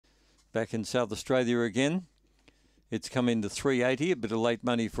back in South Australia again. It's come into 380, a bit of late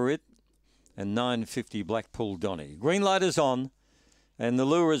money for it, and 950 Blackpool Donny. Green light is on, and the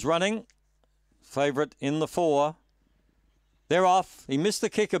lure is running. Favourite in the 4. They're off. He missed the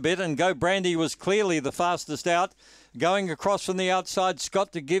kick a bit, and Go Brandy was clearly the fastest out. Going across from the outside,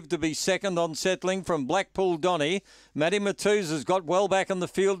 Scott to Give to be second on settling from Blackpool Donny. Matty Matuz has got well back in the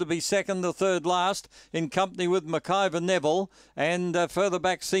field to be second, the third last, in company with McIver Neville. And further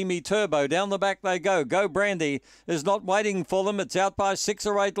back, See Me Turbo. Down the back they go. Go Brandy is not waiting for them. It's out by 6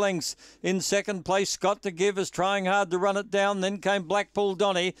 or 8 lengths. In second place, Scott to Give is trying hard to run it down. Then came Blackpool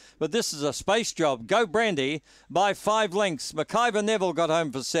Donny. But this is a space job. Go Brandy by 5 lengths. McIver Neville got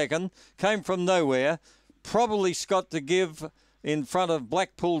home for second. Came from nowhere. Probably Scott to Give in front of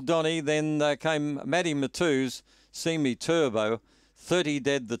Blackpool Donny. Then came Matty Matuz, See Me Turbo. 30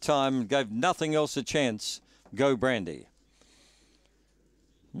 dead the time, gave nothing else a chance. Go Brandy.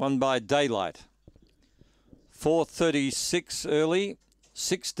 Won by Daylight. 4:36 early,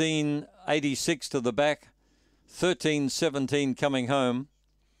 16:86 to the back, 13:17 coming home.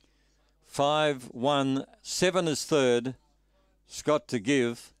 5-1-7 is third, Scott to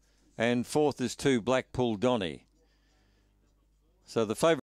Give. And fourth is 2, Blackpool Donny. So the favourite